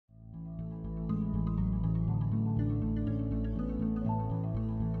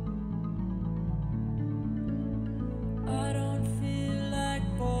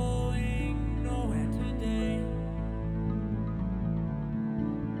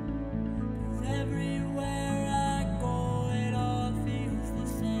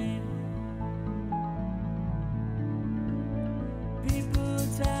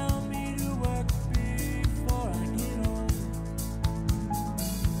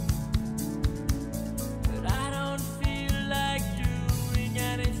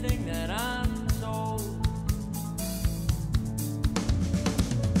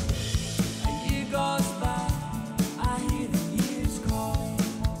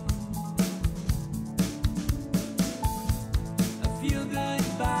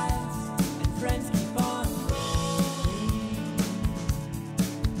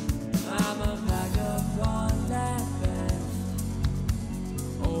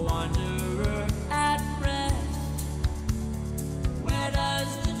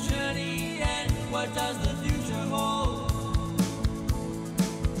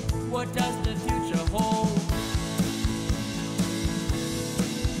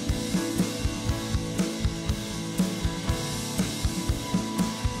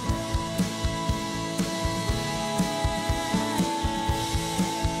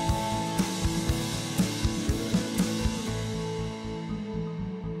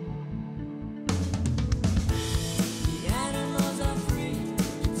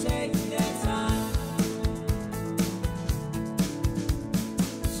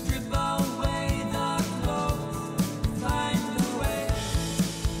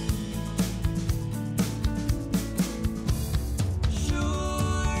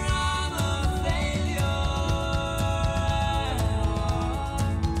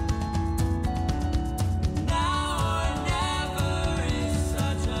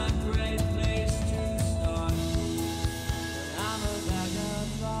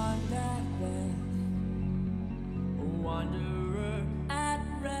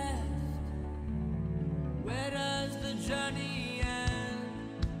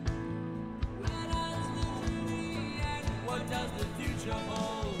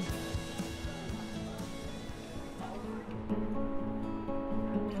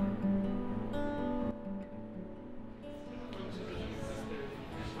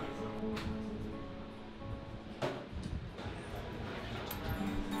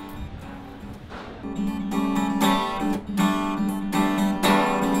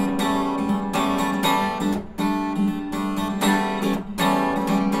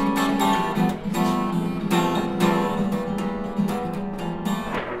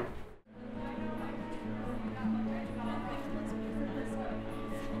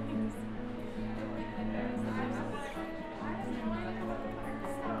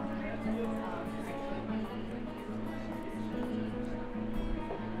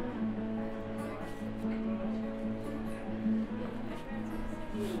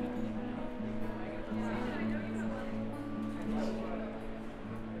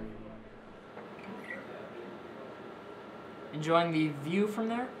Enjoying the view from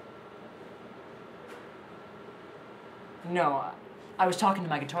there? No, I was talking to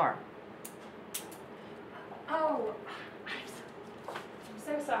my guitar. Oh, I'm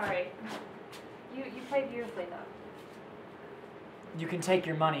so sorry. You play beautifully, though. You can take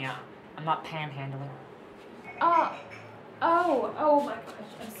your money out. I'm not panhandling. Oh my gosh!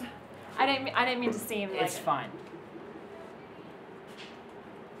 I'm so. I didn't mean to seem like. It's fine.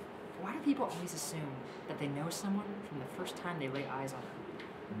 Why do people always assume that they know someone from the first time they lay eyes on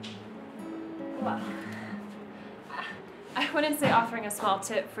them? Well, I wouldn't say offering a small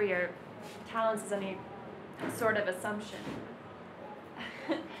tip for your talents is any sort of assumption.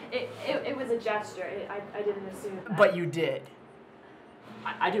 It was a gesture. I didn't assume that. But you did.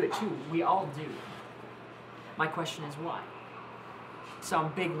 I do it too. We all do. My question is why?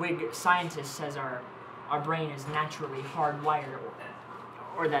 Some bigwig scientist says our brain is naturally hardwired,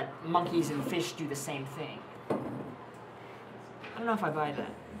 or that monkeys and fish do the same thing. I don't know if I buy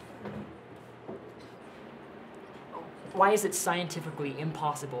that. Why is it scientifically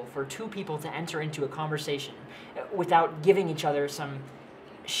impossible for two people to enter into a conversation without giving each other some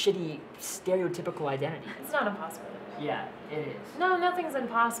shitty, stereotypical identity? It's not impossible. Yeah, it is. No, nothing's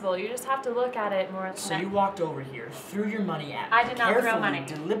impossible. You just have to look at it more. So you walked over here, threw your money at me. I did not throw money.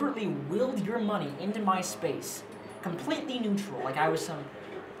 Deliberately willed your money into my space, completely neutral, like I was some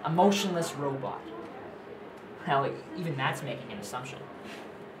emotionless robot. Hell, even that's making an assumption.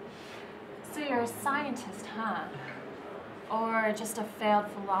 So you're a scientist, huh? Or just a failed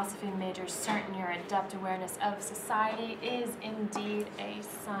philosophy major certain your adept awareness of society is indeed a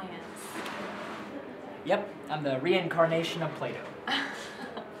science. Yep, I'm the reincarnation of Plato.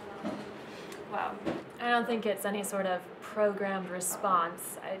 Well, I don't think it's any sort of programmed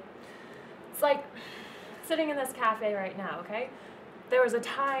response. It's like sitting in this cafe right now, okay? There was a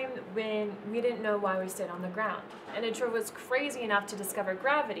time when we didn't know why we stayed on the ground, and it drove us crazy enough to discover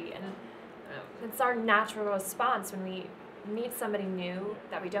gravity, and it's our natural response when we meet somebody new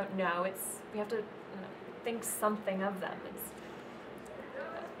that we don't know. We have to think something of them. It's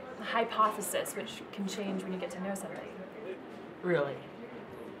a hypothesis, which can change when you get to know somebody. Really?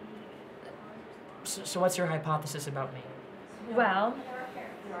 So what's your hypothesis about me? Well,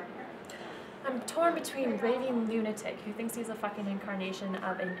 I'm torn between raving lunatic who thinks he's a fucking incarnation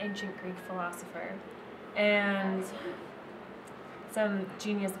of an ancient Greek philosopher and some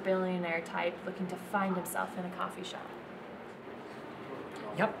genius billionaire type looking to find himself in a coffee shop.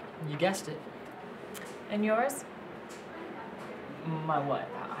 Yep, you guessed it. And yours? My what?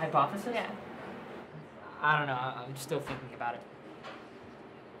 Hypothesis? Yeah. I don't know, I'm still thinking about it.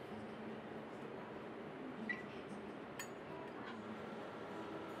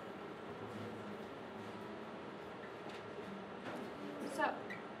 So,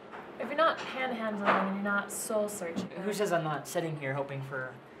 if you're not panhandling and you're not soul searching. Who says I'm not sitting here hoping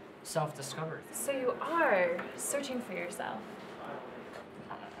for self-discovery? So you are searching for yourself.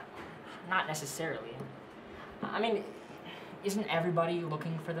 Not necessarily. I mean, isn't everybody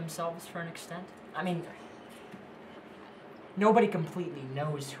looking for themselves for an extent? I mean, nobody completely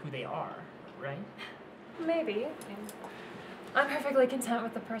knows who they are, right? Maybe. I'm perfectly content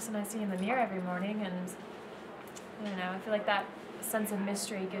with the person I see in the mirror every morning, and I don't know, I feel like that sense of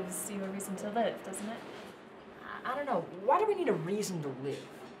mystery gives you a reason to live, doesn't it? I don't know. Why do we need a reason to live?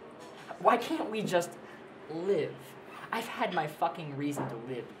 Why can't we just live? I've had my fucking reason to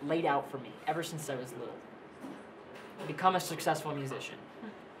live laid out for me ever since I was little. Become a successful musician.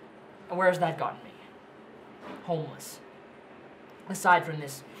 And where has that gotten me? Homeless. Aside from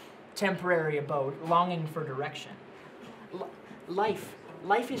this temporary abode, longing for direction. Life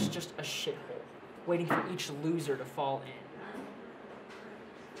is just a shithole, waiting for each loser to fall in.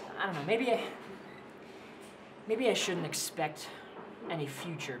 I don't know, maybe I shouldn't expect any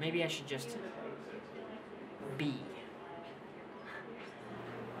future. Maybe I should just be.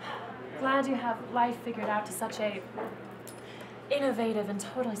 Glad you have life figured out to such a innovative and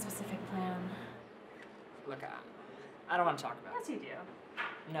totally specific plan. Look, I don't want to talk about Yes, you do. it.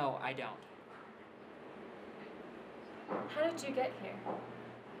 No, I don't. How did you get here?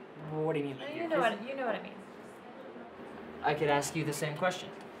 What do you mean? You know what I mean. I could ask you the same question.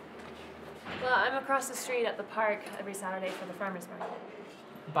 Well, I'm across the street at the park every Saturday for the farmers market.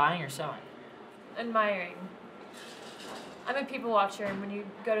 Buying or selling? Admiring. I'm a people watcher, and when you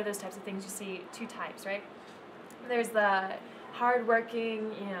go to those types of things, you see two types, right? There's the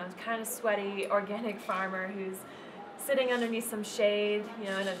hardworking, kind of sweaty, organic farmer who's sitting underneath some shade,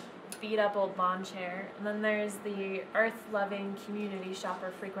 in a beat-up old lawn chair. And then there's the earth-loving community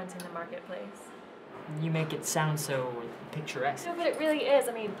shopper frequenting the marketplace. You make it sound so picturesque. No, but it really is.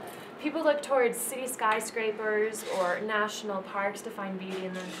 I mean, people look towards city skyscrapers or national parks to find beauty,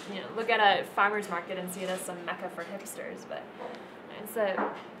 and then look at a farmer's market and see it as some mecca for hipsters. But it's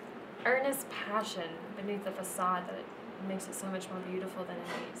a earnest passion beneath the facade that makes it so much more beautiful than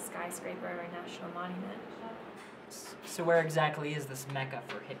any skyscraper or national monument. So where exactly is this mecca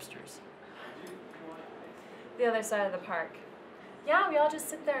for hipsters? The other side of the park. Yeah, we all just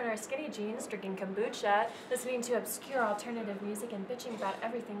sit there in our skinny jeans, drinking kombucha, listening to obscure alternative music, and bitching about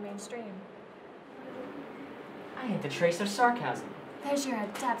everything mainstream. I hate the trace of sarcasm. There's your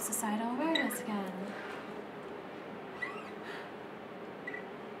adept societal awareness again.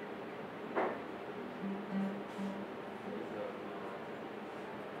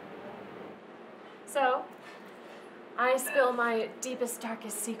 So, I spill my deepest,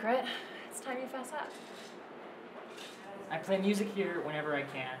 darkest secret. It's time you fess up. I play music here whenever I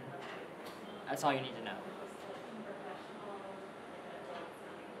can. That's all you need to know.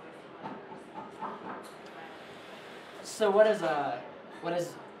 So what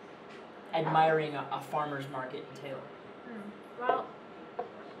does admiring a farmer's market entail? Well,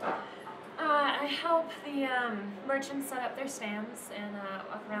 I help the merchants set up their stands and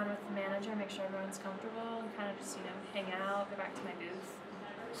walk around with the manager, make sure everyone's comfortable, and kind of just, hang out, go back to my booth.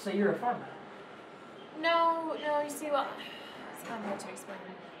 So you're a farmer? No, you see, well, it's kind of hard to explain.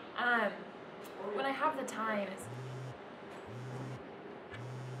 When I have the time, it's...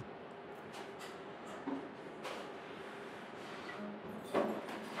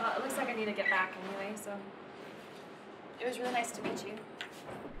 Well, it looks like I need to get back anyway, so... It was really nice to meet you.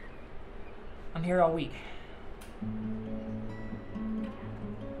 I'm here all week.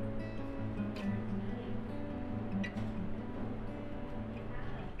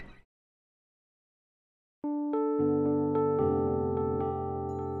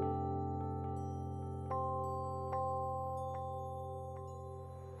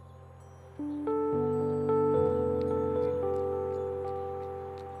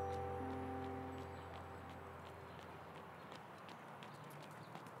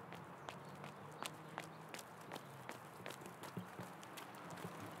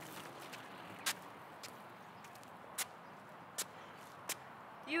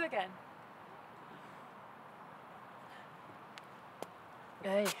 You again.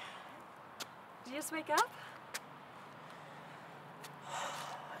 Hey. Did you just wake up?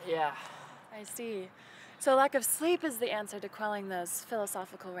 Yeah. I see. So lack of sleep is the answer to quelling those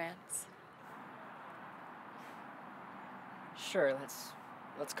philosophical rants. Sure,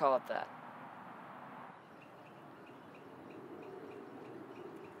 let's call it that.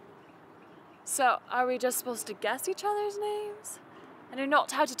 So, are we just supposed to guess each other's names? I know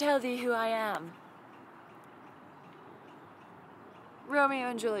not how to tell thee who I am. Romeo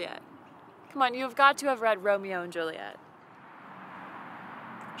and Juliet. Come on, you have got to have read Romeo and Juliet.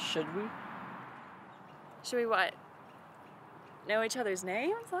 Should we? Should we what? Know each other's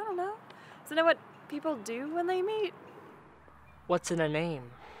names? I don't know. Isn't that what people do when they meet? What's in a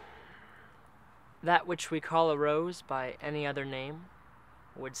name? That which we call a rose by any other name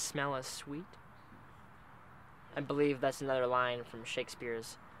would smell as sweet. I believe that's another line from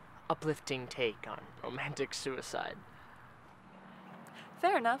Shakespeare's uplifting take on romantic suicide.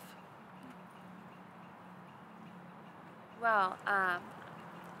 Fair enough. Well,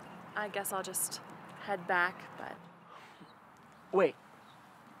 I guess I'll just head back, but... Wait.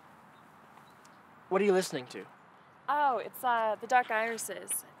 What are you listening to? Oh, it's the Dark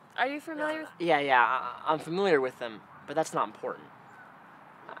Irises. Are you familiar with... Yeah, I'm familiar with them, but that's not important.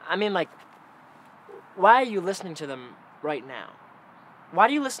 I mean, like, why are you listening to them right now? Why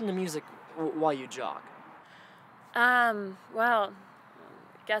do you listen to music while you jog? Well,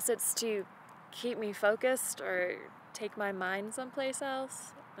 guess it's to keep me focused or take my mind someplace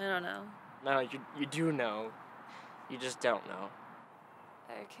else. I don't know. No, you do know. You just don't know.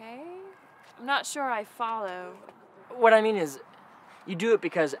 Okay. I'm not sure I follow. What I mean is, you do it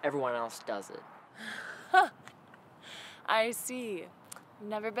because everyone else does it. I see.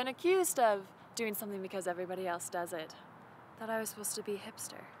 Never been accused of doing something because everybody else does it. Thought I was supposed to be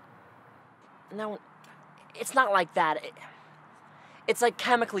hipster. No, it's not like that. It's like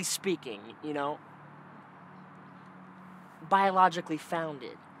chemically speaking, you know? Biologically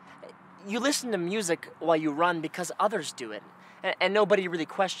founded. You listen to music while you run because others do it, and nobody really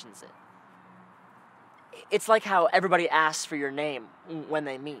questions it. It's like how everybody asks for your name when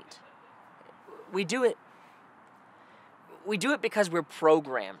they meet. We do it because we're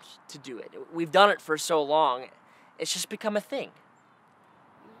programmed to do it. We've done it for so long, it's just become a thing.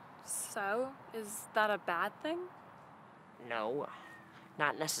 So, is that a bad thing? No,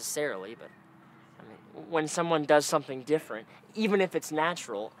 not necessarily, but I mean, when someone does something different, even if it's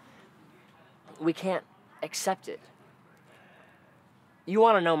natural, we can't accept it. You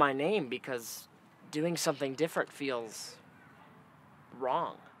want to know my name because doing something different feels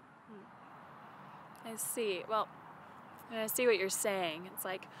wrong. I see. Well, I see what you're saying. It's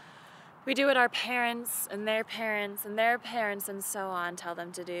like we do what our parents and their parents and their parents and so on tell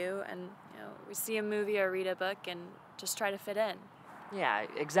them to do, and we see a movie or read a book and just try to fit in. Yeah,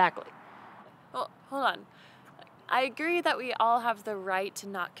 exactly. Well, hold on. I agree that we all have the right to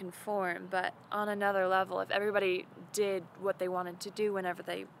not conform, but on another level, if everybody did what they wanted to do whenever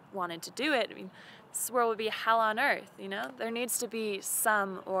they wanted to do it, I mean, this world would be hell on earth, you know? There needs to be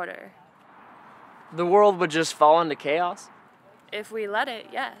some order. The world would just fall into chaos? If we let it,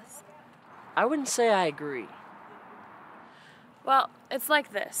 yes. I wouldn't say I agree. Well, it's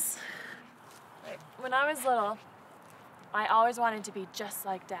like this. When I was little, I always wanted to be just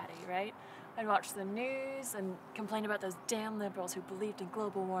like Daddy, right? I'd watch the news and complain about those damn liberals who believed in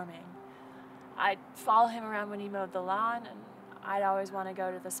global warming. I'd follow him around when he mowed the lawn, and I'd always want to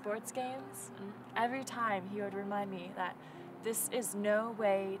go to the sports games. And every time he would remind me that this is no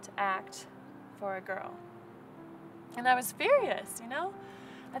way to act for a girl. And I was furious, you know?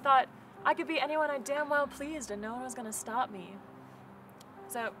 I thought I could be anyone I damn well pleased and no one was going to stop me.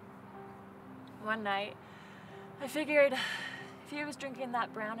 So, one night, I figured if he was drinking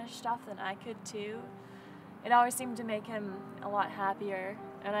that brownish stuff, then I could too. It always seemed to make him a lot happier,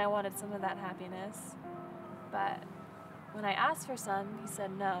 and I wanted some of that happiness. But when I asked for some, he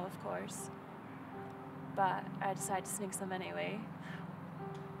said no, of course. But I decided to sneak some anyway.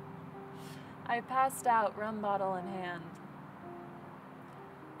 I passed out, rum bottle in hand.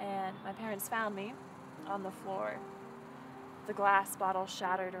 And my parents found me on the floor. The glass bottle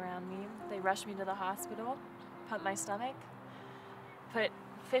shattered around me. They rushed me to the hospital, pumped my stomach, put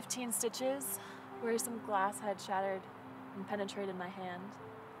 15 stitches where some glass had shattered and penetrated my hand.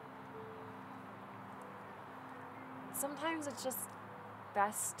 Sometimes it's just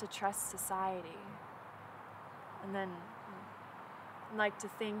best to trust society. And then I like to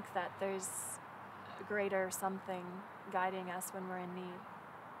think that there's a greater something guiding us when we're in need.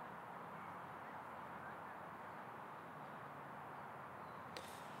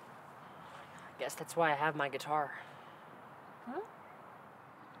 I guess that's why I have my guitar. Huh?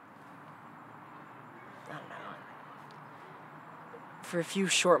 I don't know. For a few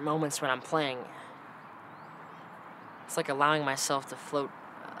short moments when I'm playing, it's like allowing myself to float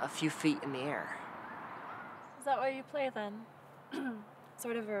a few feet in the air. Is that why you play then?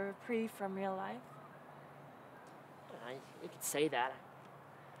 Sort of a reprieve from real life? You could say that.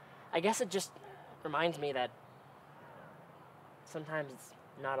 I guess it just reminds me that sometimes it's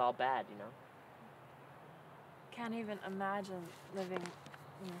not all bad, you know? Can't even imagine living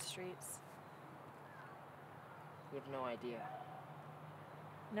in the streets. You have no idea.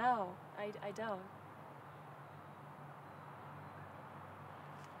 No, I don't.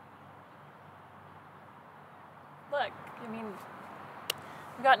 Look, I mean,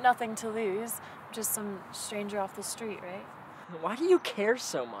 we've got nothing to lose. Just some stranger off the street, right? Why do you care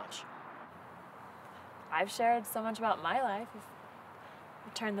so much? I've shared so much about my life. If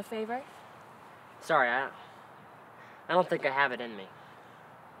return the favor. Sorry, I don't think I have it in me.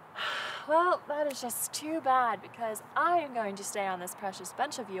 Well, that is just too bad because I am going to stay on this precious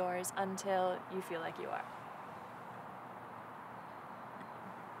bench of yours until you feel like you are.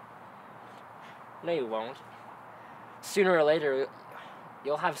 No, you won't. Sooner or later,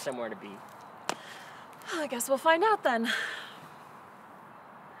 you'll have somewhere to be. I guess we'll find out then.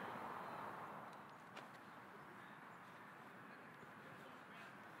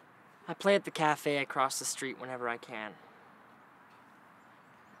 I play at the cafe across the street whenever I can.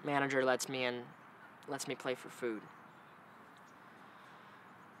 Manager lets me in, lets me play for food.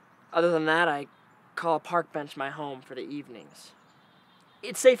 Other than that, I call a park bench my home for the evenings.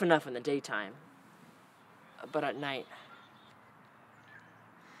 It's safe enough in the daytime, but at night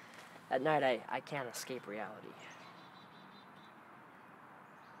I can't escape reality.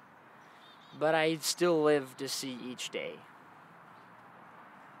 But I still live to see each day.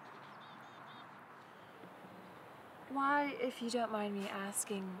 Why, if you don't mind me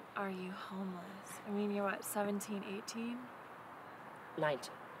asking, are you homeless? I mean, you're what, 17, 18?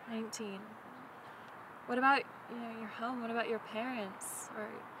 19. 19. What about, your home? What about your parents? Or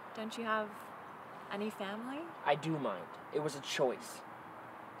don't you have any family? I do mind. It was a choice.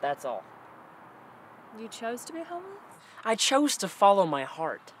 That's all. You chose to be homeless? I chose to follow my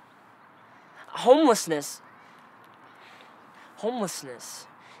heart. Homelessness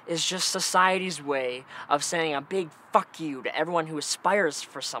is just society's way of saying a big fuck you to everyone who aspires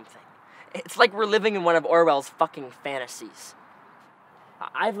for something. It's like we're living in one of Orwell's fucking fantasies.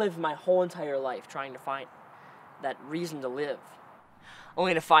 I've lived my whole entire life trying to find that reason to live,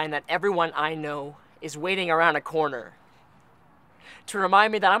 only to find that everyone I know is waiting around a corner to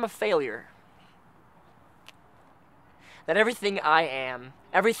remind me that I'm a failure. That everything I am,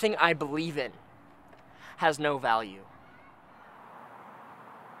 everything I believe in, has no value.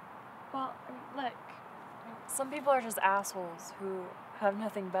 Well, look, some people are just assholes who have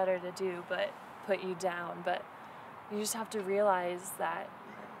nothing better to do but put you down, but you just have to realize that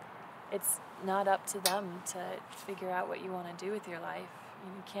it's not up to them to figure out what you want to do with your life.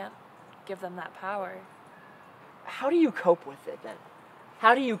 You can't give them that power. How do you cope with it then?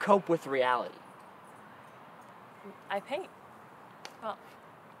 How do you cope with reality? I paint. Well,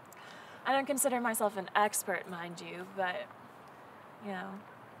 I don't consider myself an expert, mind you, but,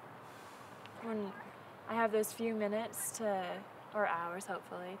 when I have those few minutes or hours,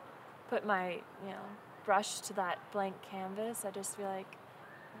 hopefully, put my, brush to that blank canvas, I just feel like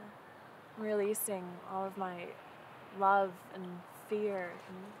I'm releasing all of my love and fear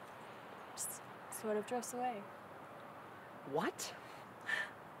and just sort of drifts away. What?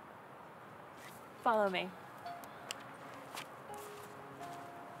 Follow me.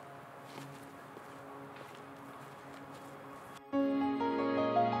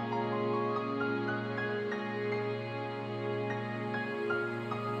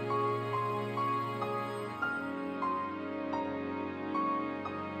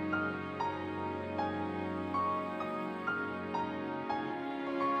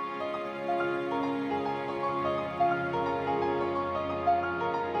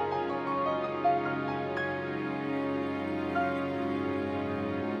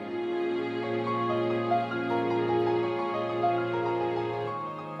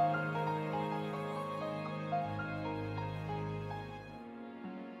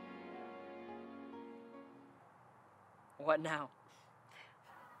 What now?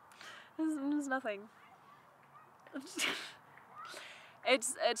 There's nothing.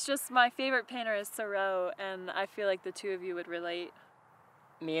 It's just my favorite painter is Seurat, and I feel like the two of you would relate.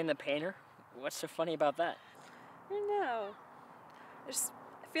 Me and the painter? What's so funny about that? I don't know. I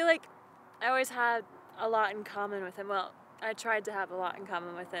feel like I always had a lot in common with him. Well, I tried to have a lot in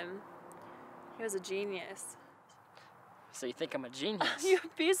common with him. He was a genius. So you think I'm a genius?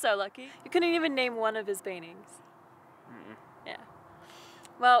 You'd be so lucky. You couldn't even name one of his paintings. Mm-mm. Yeah.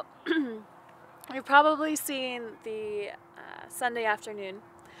 Well, you've probably seen the Sunday afternoon,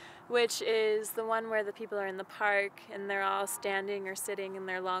 which is the one where the people are in the park and they're all standing or sitting in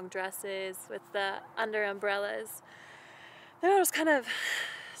their long dresses with the under umbrellas. They're all just kind of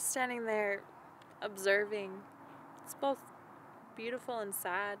standing there observing. It's both beautiful and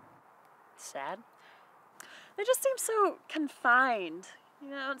sad. Sad? They just seem so confined.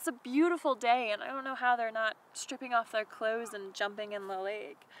 It's a beautiful day, and I don't know how they're not stripping off their clothes and jumping in the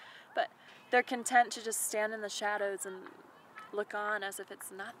lake. But they're content to just stand in the shadows and look on as if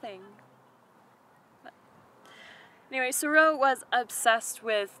it's nothing. But anyway, Seurat was obsessed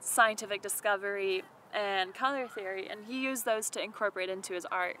with scientific discovery and color theory, and he used those to incorporate into his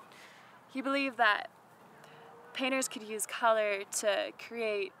art. He believed that painters could use color to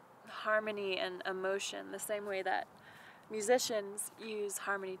create harmony and emotion the same way that musicians use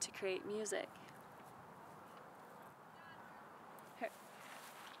harmony to create music. Here.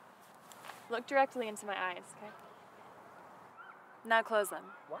 Look directly into my eyes, okay? Now close them.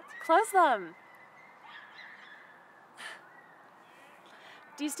 What? Close them!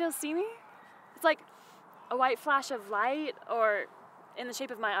 Do you still see me? It's like a white flash of light, or in the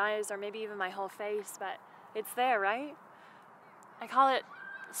shape of my eyes, or maybe even my whole face, but it's there, right? I call it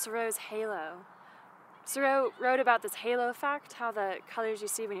Seurat's halo. Seurat wrote about this halo effect, how the colors you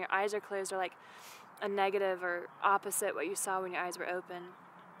see when your eyes are closed are like a negative or opposite what you saw when your eyes were open.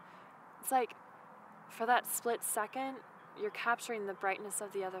 It's like, for that split second, you're capturing the brightness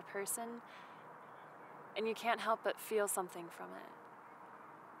of the other person, and you can't help but feel something from it.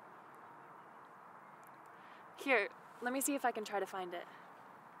 Here, let me see if I can try to find it.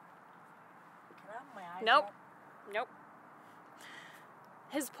 Can I have my eyes Nope. back? Nope.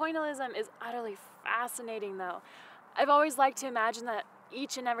 His pointillism is utterly fascinating, though. I've always liked to imagine that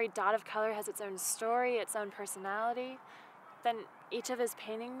each and every dot of color has its own story, its own personality. Then each of his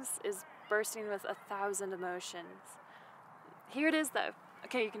paintings is bursting with 1,000 emotions. Here it is, though.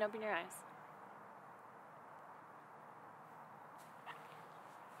 Okay, you can open your eyes.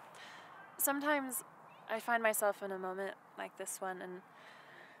 Sometimes I find myself in a moment like this one, and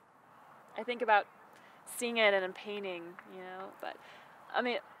I think about seeing it in a painting, but I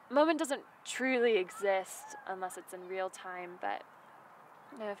mean, a moment doesn't truly exist unless it's in real time, but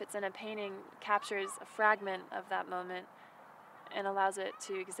if it's in a painting, it captures a fragment of that moment and allows it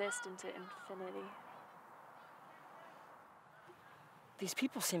to exist into infinity. These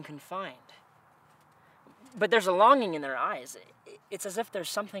people seem confined. But there's a longing in their eyes. It's as if there's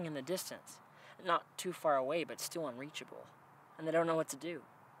something in the distance. Not too far away, but still unreachable. And they don't know what to do.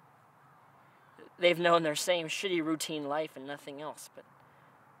 They've known their same shitty routine life and nothing else, but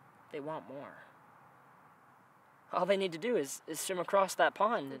they want more. All they need to do is swim across that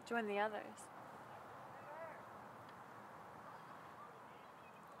pond and join the others.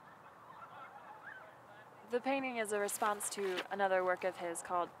 The painting is a response to another work of his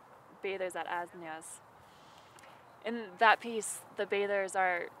called Bathers at Asnias. In that piece, the bathers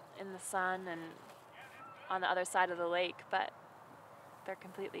are in the sun and on the other side of the lake, but they're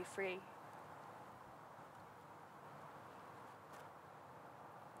completely free.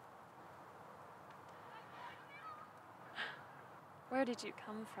 Where did you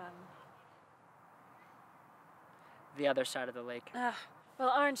come from? the other side of the lake. Well,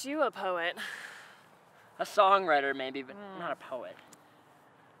 aren't you a poet? A songwriter, maybe, but not a poet.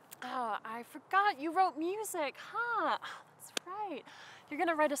 Oh, I forgot you wrote music, huh? That's right. You're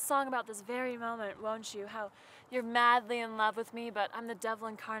gonna write a song about this very moment, won't you? How you're madly in love with me, but I'm the devil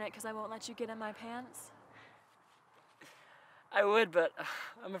incarnate because I won't let you get in my pants. I would, but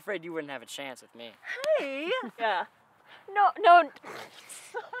I'm afraid you wouldn't have a chance with me. Hey! Yeah. No.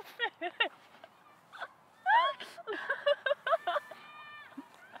 Stop it.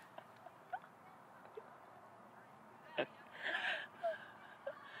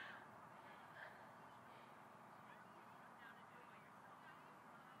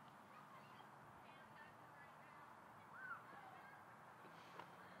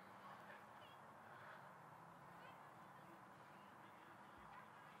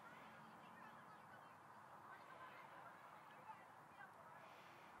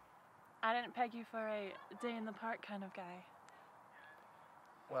 I didn't peg you for a day in the park kind of guy.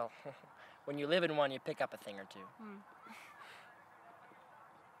 Well, when you live in one, you pick up a thing or two.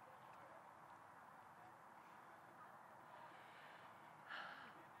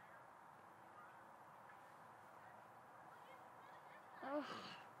 Ugh.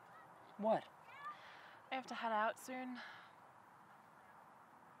 What? I have to head out soon.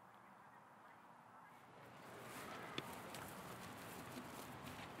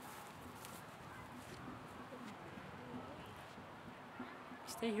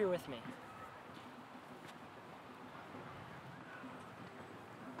 Stay here with me.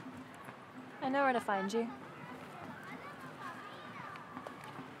 I know where to find you.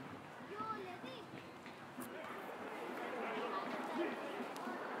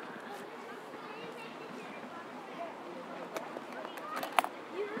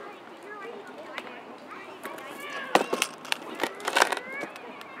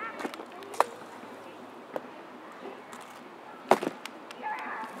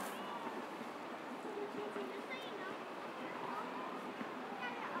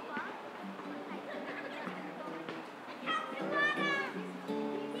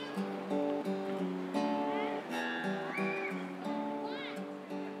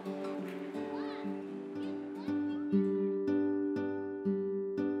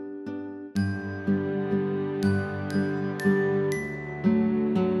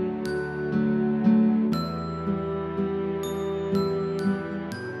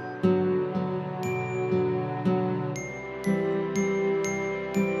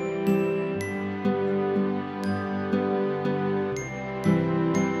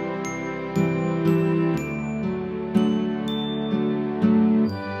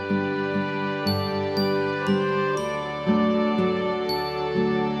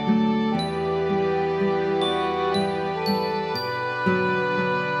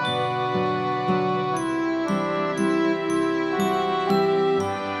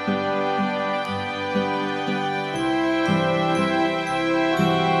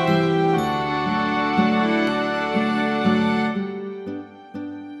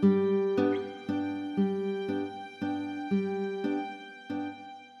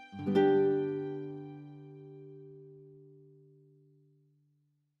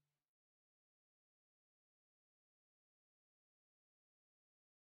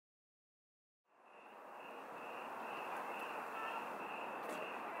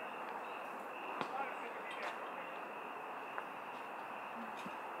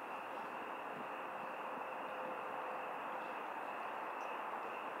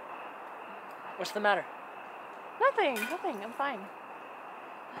 What's the matter? Nothing, I'm fine.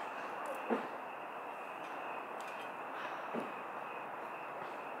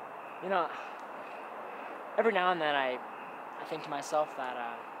 You know, every now and then I think to myself that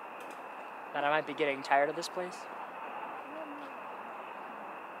I might be getting tired of this place.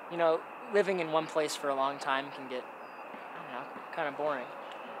 You know, living in one place for a long time can get, I don't know, kind of boring.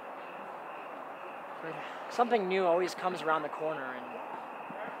 But something new always comes around the corner, and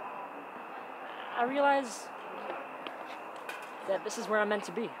I realize that this is where I'm meant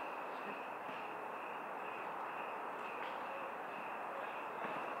to be.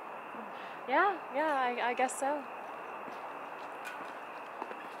 Yeah, I guess so.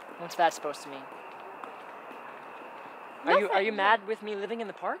 What's that supposed to mean? Nothing. Are you mad with me living in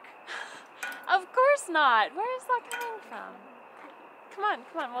the park? Of course not. Where is that coming from?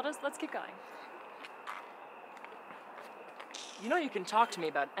 Come on, let's keep going. You know you can talk to me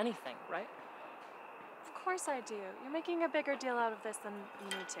about anything, right? Of course I do. You're making a bigger deal out of this than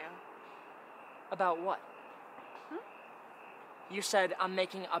you need to. About what? You said I'm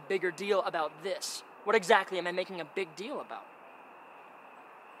making a bigger deal about this. What exactly am I making a big deal about?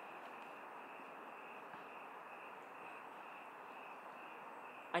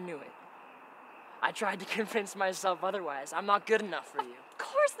 I knew it. I tried to convince myself otherwise. I'm not good enough for you. Of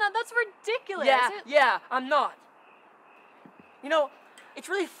course not. That's ridiculous. Yeah, I'm not. You know, it's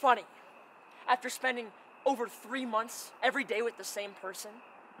really funny. After spending over 3 months every day with the same person,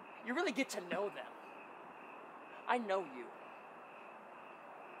 you really get to know them. I know you.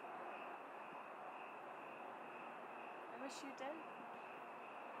 I wish you did.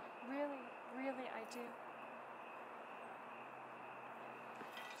 Really, I do.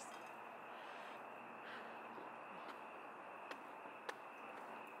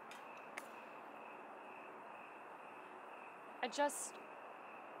 I just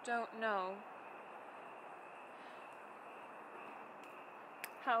don't know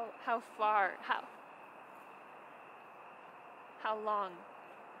how far, how long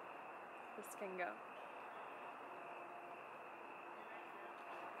this can go.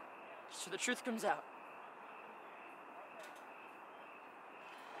 So the truth comes out.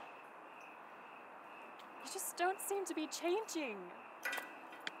 You just don't seem to be changing.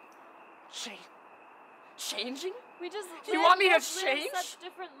 Changing? We just You want me to live change? such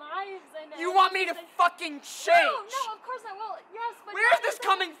different lives, and You want me to fucking change? No, of course I will. Yes, but where is this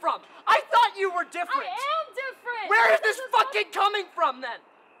coming from? I thought you were different. I am different. Where is this fucking coming from then?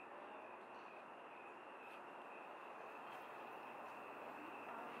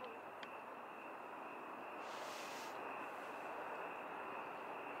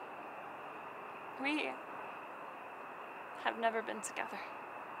 We have never been together.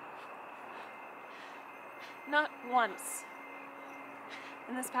 Not once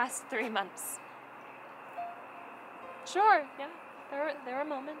in this past 3 months. Sure, yeah, there were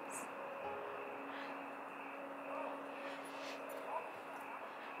moments.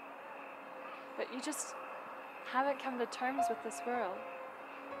 But you just haven't come to terms with this world.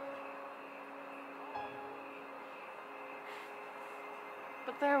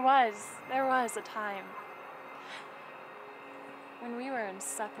 But there was a time when we were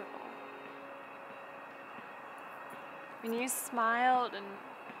inseparable. When you smiled and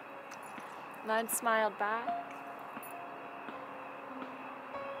I'd smiled back.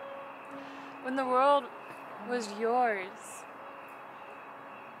 When the world was yours.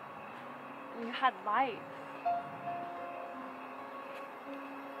 And you had life.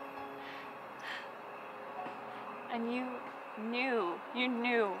 And you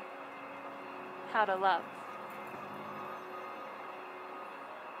knew how to love.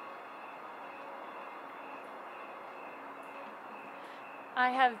 I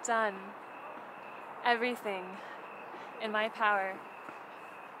have done everything in my power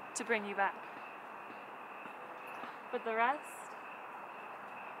to bring you back. But the rest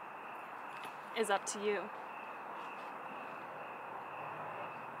is up to you.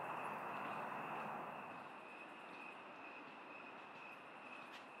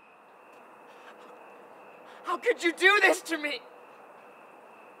 How could you do this to me?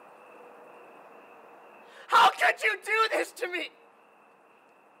 How could you do this to me?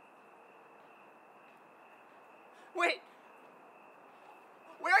 Wait.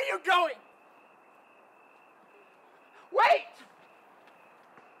 Where are you going? Wait!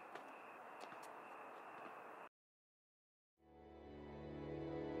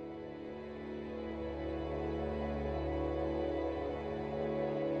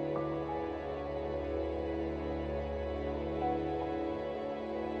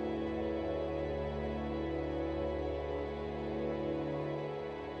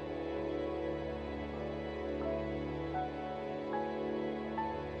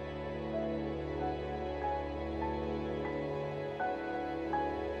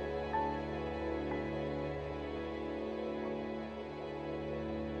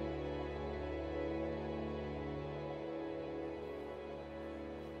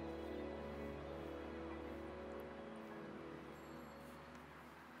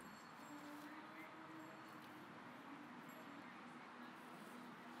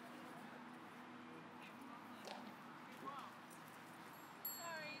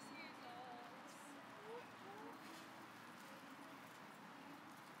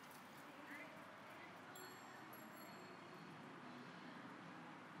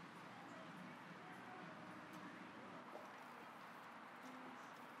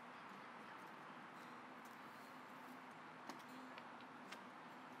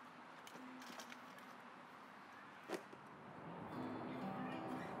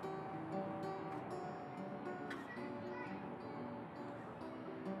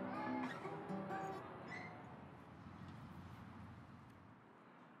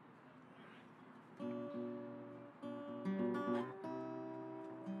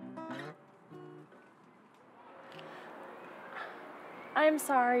 I'm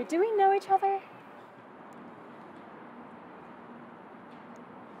sorry. Do we know each other?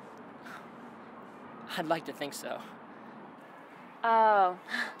 I'd like to think so. Oh,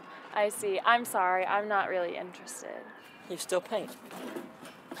 I see. I'm sorry. I'm not really interested. You still paint?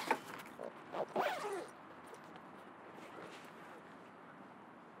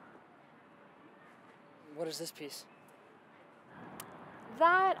 What is this piece?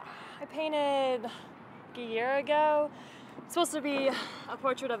 That I painted like a year ago. It's supposed to be a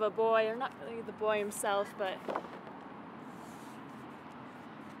portrait of a boy, or not really the boy himself, but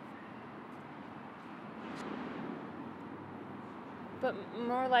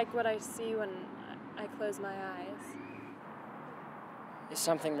more like what I see when I close my eyes. Is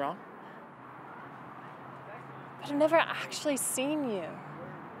something wrong? But I've never actually seen you.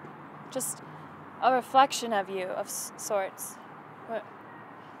 Just a reflection of you, of sorts.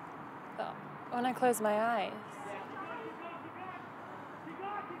 When I close my eyes.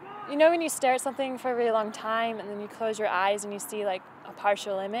 You know when you stare at something for a really long time and then you close your eyes and you see like a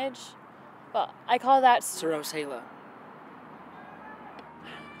partial image? Well, I call that Seurat's halo.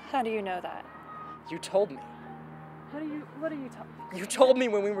 How do you know that? You told me. What are you talking? You told me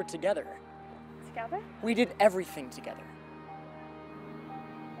when we were together. Together? We did everything together.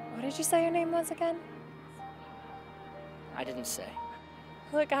 What did you say your name was again? I didn't say.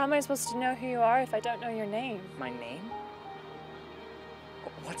 Look, how am I supposed to know who you are if I don't know your name? My name?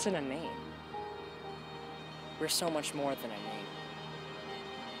 What's in a name? We're so much more than a name.